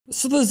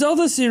So the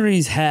Zelda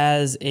series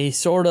has a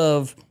sort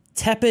of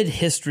tepid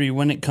history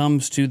when it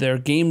comes to their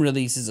game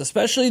releases,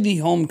 especially the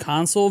home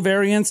console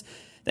variants.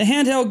 The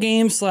handheld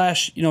games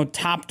slash,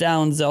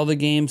 top-down Zelda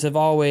games have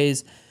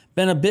always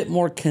been a bit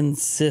more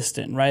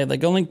consistent, right?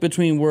 Like A Link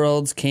Between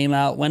Worlds came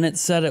out when it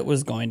said it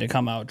was going to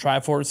come out.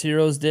 Triforce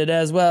Heroes did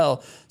as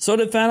well. So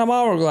did Phantom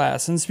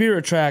Hourglass and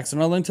Spirit Tracks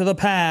and A Link to the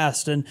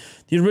Past and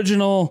the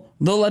original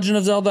The Legend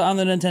of Zelda on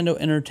the Nintendo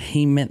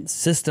Entertainment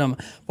System.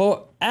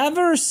 But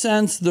ever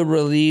since the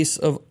release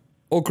of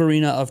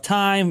Ocarina of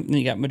Time,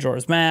 you got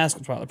Majora's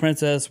Mask, Twilight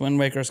Princess, Wind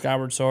Waker,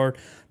 Skyward Sword,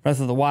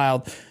 Breath of the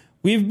Wild,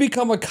 we've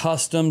become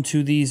accustomed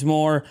to these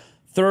more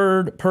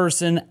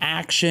third-person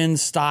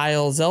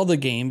action-style Zelda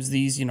games.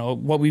 These,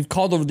 what we've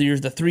called over the years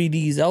the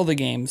 3D Zelda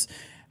games,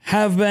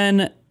 have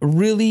been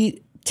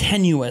really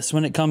tenuous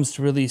when it comes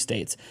to release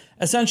dates.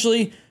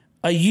 Essentially,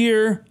 a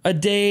year, a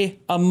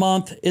day, a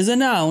month is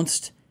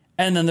announced,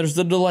 and then there's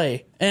the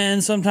delay.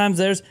 And sometimes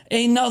there's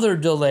another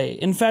delay.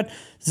 In fact,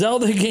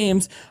 Zelda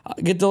games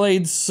get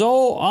delayed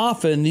so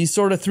often, these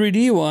sort of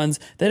 3D ones,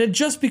 that it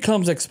just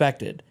becomes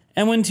expected.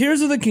 And when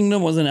Tears of the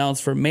Kingdom was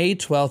announced for May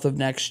 12th of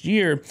next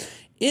year,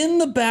 in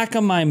the back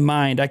of my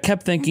mind, I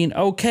kept thinking,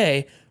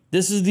 okay,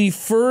 this is the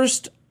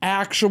first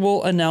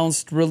actual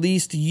announced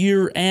released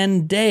year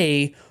and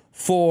day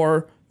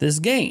for this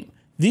game.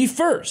 The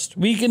first.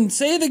 We can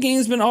say the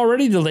game's been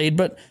already delayed,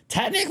 but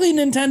technically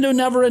Nintendo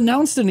never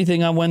announced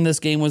anything on when this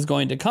game was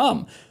going to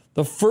come.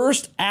 The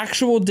first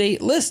actual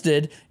date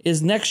listed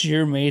is next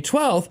year, May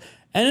 12th.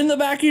 And in the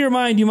back of your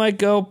mind, you might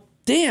go,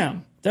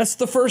 damn, that's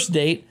the first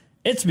date.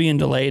 It's being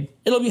delayed.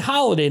 It'll be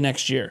holiday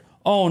next year.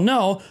 Oh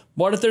no,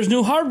 what if there's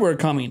new hardware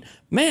coming?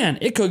 Man,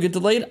 it could get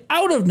delayed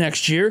out of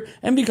next year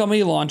and become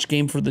a launch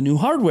game for the new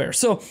hardware.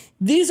 So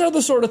these are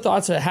the sort of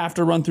thoughts that have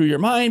to run through your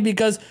mind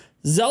because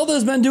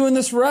Zelda's been doing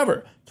this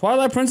forever.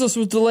 Twilight Princess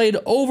was delayed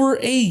over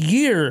a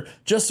year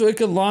just so it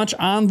could launch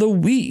on the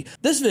Wii.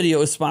 This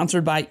video is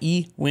sponsored by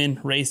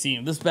eWin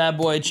Racing. This bad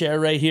boy chair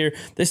right here.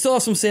 They still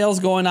have some sales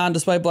going on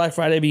despite Black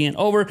Friday being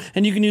over,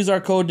 and you can use our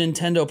code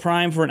Nintendo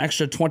Prime for an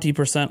extra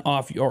 20%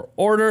 off your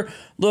order.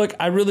 Look,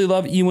 I really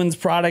love eWin's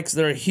products.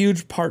 They're a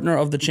huge partner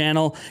of the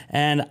channel,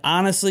 and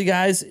honestly,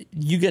 guys,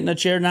 you getting a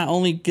chair not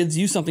only gives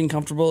you something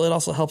comfortable, it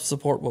also helps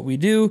support what we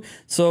do.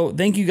 So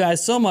thank you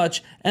guys so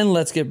much, and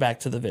let's get back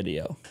to the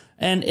video.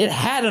 And it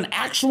had an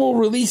actual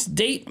release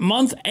date,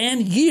 month,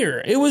 and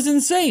year. It was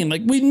insane.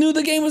 Like, we knew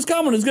the game was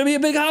coming. It was going to be a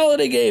big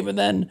holiday game, and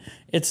then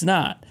it's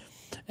not.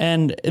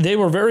 And they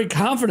were very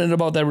confident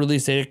about that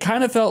release date. It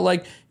kind of felt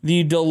like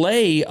the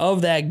delay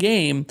of that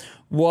game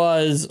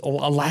was a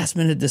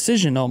last-minute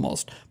decision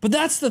almost. But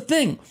that's the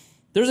thing.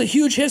 There's a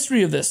huge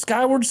history of this.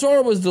 Skyward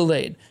Sword was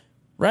delayed,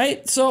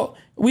 right? So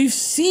we've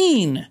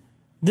seen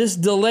this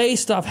delay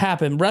stuff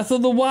happen. Breath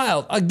of the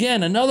Wild,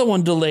 again, another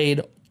one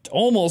delayed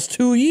almost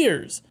 2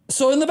 years.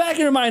 So in the back of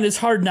your mind, it's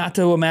hard not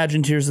to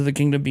imagine Tears of the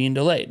Kingdom being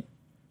delayed.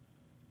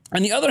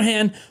 On the other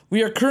hand,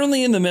 we are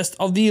currently in the midst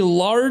of the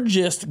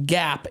largest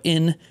gap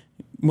in,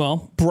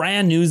 well,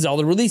 brand new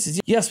Zelda releases.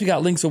 Yes, we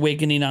got Link's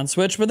Awakening on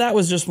Switch, but that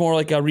was just more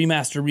like a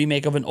remaster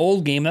remake of an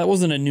old game. That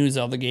wasn't a new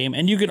Zelda game.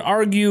 And you could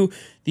argue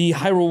the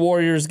Hyrule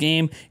Warriors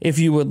game if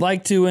you would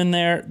like to in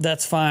there.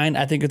 That's fine.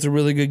 I think it's a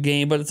really good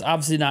game, but it's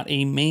obviously not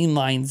a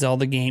mainline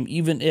Zelda game,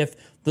 even if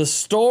the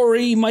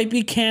story might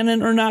be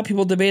canon or not.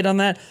 People debate on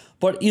that.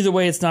 But either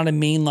way, it's not a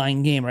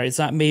mainline game, right? It's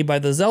not made by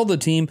the Zelda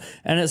team,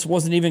 and it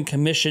wasn't even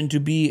commissioned to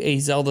be a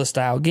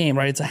Zelda-style game,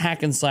 right? It's a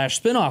hack-and-slash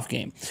spin-off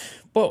game.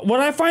 But what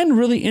I find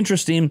really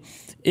interesting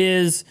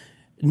is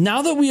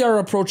now that we are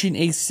approaching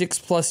a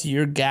 6+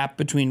 year gap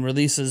between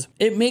releases,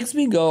 it makes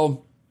me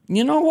go,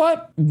 you know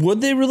what?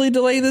 Would they really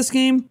delay this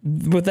game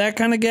with that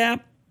kind of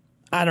gap?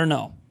 I don't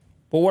know.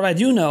 But what I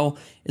do know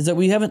is that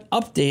we have an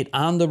update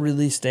on the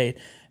release date.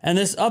 And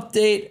this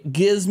update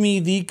gives me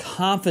the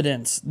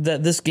confidence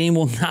that this game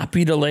will not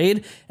be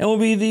delayed and will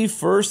be the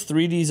first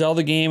 3D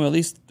Zelda game, at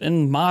least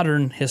in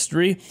modern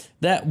history,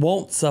 that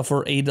won't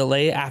suffer a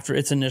delay after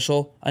its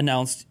initial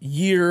announced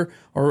year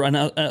or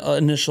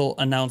initial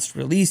announced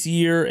release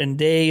year and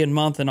day and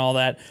month and all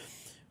that.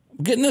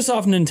 Getting this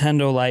off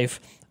Nintendo Life.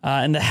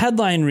 And the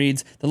headline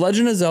reads, The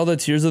Legend of Zelda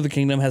Tears of the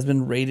Kingdom has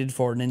been rated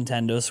for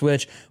Nintendo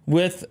Switch,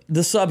 with the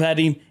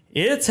subheading,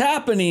 It's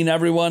happening,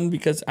 everyone,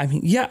 because, I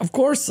mean, yeah, of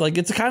course, like,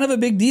 it's kind of a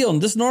big deal.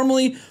 And just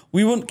normally,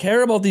 we wouldn't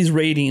care about these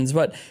ratings,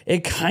 but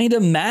it kind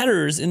of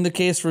matters in the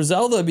case for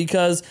Zelda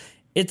because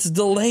it's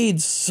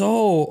delayed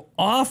so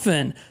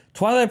often.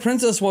 Twilight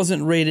Princess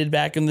wasn't rated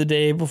back in the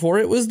day before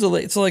it was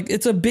delayed. So, like,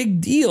 it's a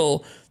big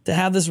deal to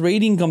have this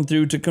rating come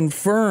through to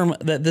confirm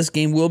that this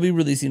game will be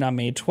releasing on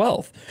May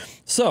 12th.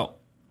 So,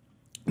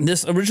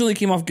 this originally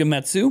came off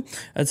Gametsu.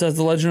 It says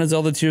The Legend of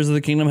Zelda Tears of the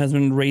Kingdom has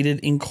been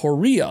rated in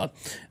Korea.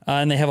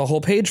 And they have a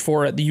whole page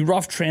for it. The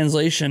rough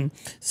translation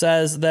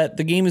says that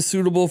the game is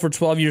suitable for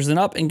 12 years and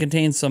up and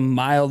contains some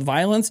mild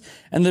violence.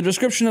 And the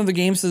description of the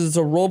game says it's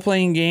a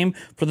role-playing game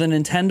for the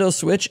Nintendo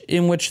Switch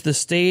in which the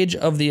stage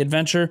of the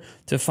adventure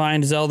to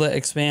find Zelda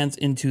expands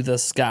into the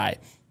sky.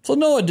 So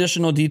no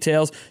additional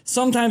details.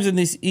 Sometimes in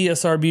these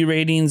ESRB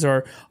ratings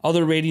or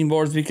other rating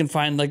boards, we can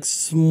find like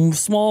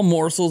small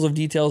morsels of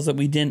details that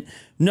we didn't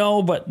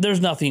know, but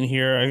there's nothing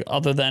here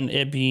other than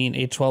it being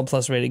a 12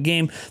 plus rated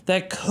game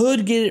that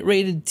could get it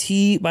rated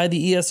T by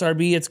the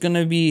ESRB. It's going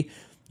to be,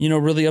 you know,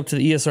 really up to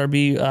the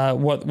ESRB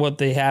what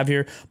they have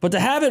here. But to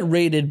have it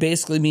rated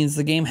basically means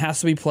the game has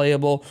to be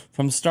playable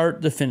from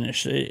start to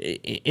finish.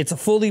 It's a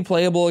fully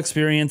playable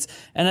experience.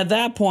 And at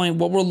that point,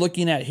 what we're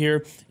looking at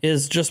here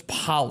is just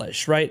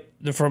polish, right?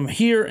 From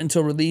here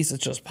until release,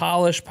 it's just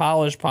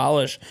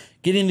polish,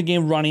 getting the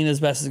game running as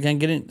best as it can,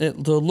 getting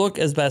it to look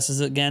as best as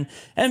it can,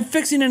 and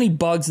fixing any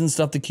bugs and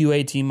stuff the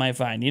QA team might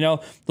find. You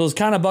know, those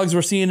kind of bugs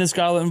we're seeing in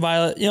Scarlet and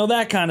Violet, you know,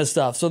 that kind of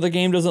stuff. So the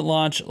game doesn't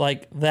launch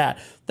like that.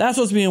 That's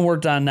what's being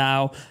worked on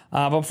now.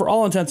 But for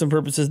all intents and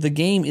purposes, the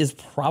game is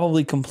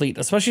probably complete,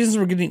 especially since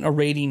we're getting a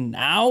rating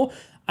now.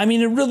 I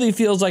mean, it really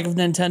feels like if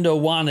Nintendo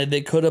wanted,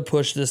 they could have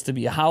pushed this to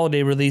be a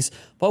holiday release,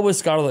 but with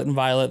Scarlet and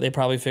Violet, they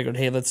probably figured,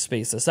 hey, let's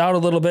space this out a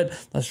little bit.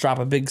 Let's drop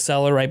a big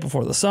seller right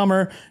before the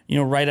summer, you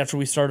know, right after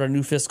we start our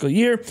new fiscal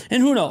year.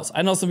 And who knows?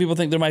 I know some people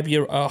think there might be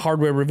a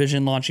hardware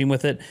revision launching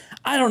with it.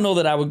 I don't know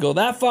that I would go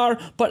that far,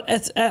 but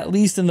it's at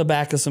least in the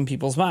back of some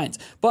people's minds.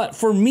 But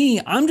for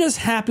me, I'm just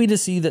happy to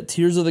see that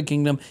Tears of the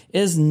Kingdom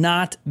is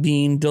not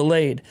being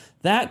delayed.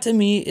 That to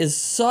me is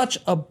such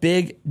a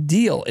big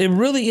deal. It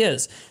really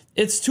is.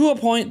 It's to a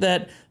point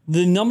that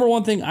the number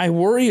one thing I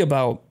worry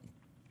about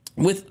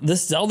with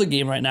this Zelda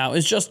game right now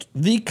is just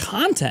the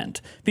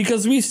content,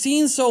 because we've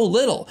seen so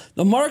little.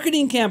 The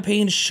marketing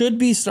campaign should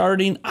be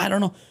starting, I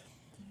don't know,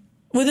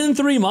 within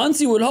 3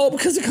 months, you would hope,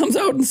 because it comes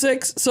out in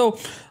 6. So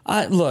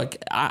look,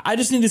 I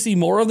just need to see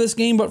more of this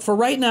game. But for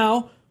right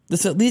now,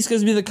 this at least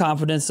gives me the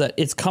confidence that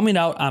it's coming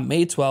out on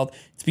May 12th.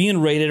 It's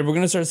being rated. We're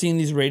going to start seeing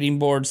these rating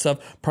board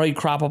stuff probably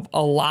crop up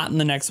a lot in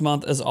the next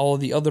month as all of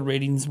the other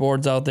ratings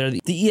boards out there.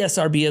 The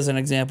ESRB, as an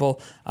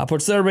example,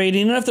 puts their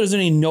rating. And if there's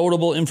any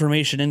notable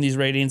information in these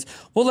ratings,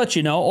 we'll let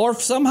you know. Or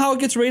if somehow it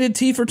gets rated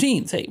T for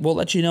teens, hey, we'll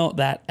let you know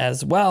that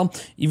as well.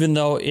 Even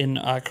though in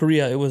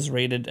Korea it was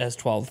rated as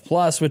 12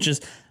 plus, which is,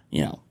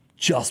 you know,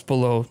 just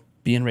below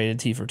being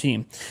rated T for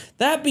teen.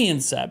 That being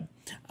said,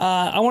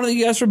 I want to thank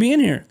you guys for being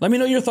here. Let me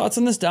know your thoughts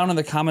on this down in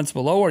the comments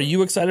below. Are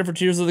you excited for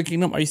Tears of the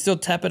Kingdom? Are you still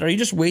tepid? Are you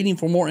just waiting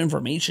for more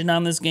information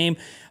on this game?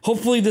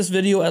 Hopefully this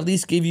video at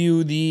least gave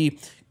you the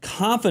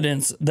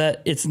confidence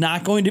that it's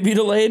not going to be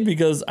delayed,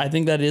 because I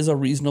think that is a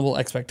reasonable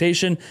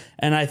expectation.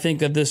 And I think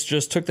that this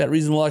just took that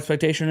reasonable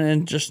expectation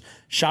and just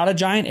shot a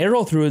giant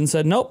arrow through it and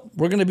said, nope,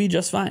 we're going to be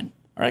just fine.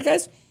 All right,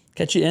 guys,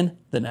 catch you in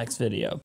the next video.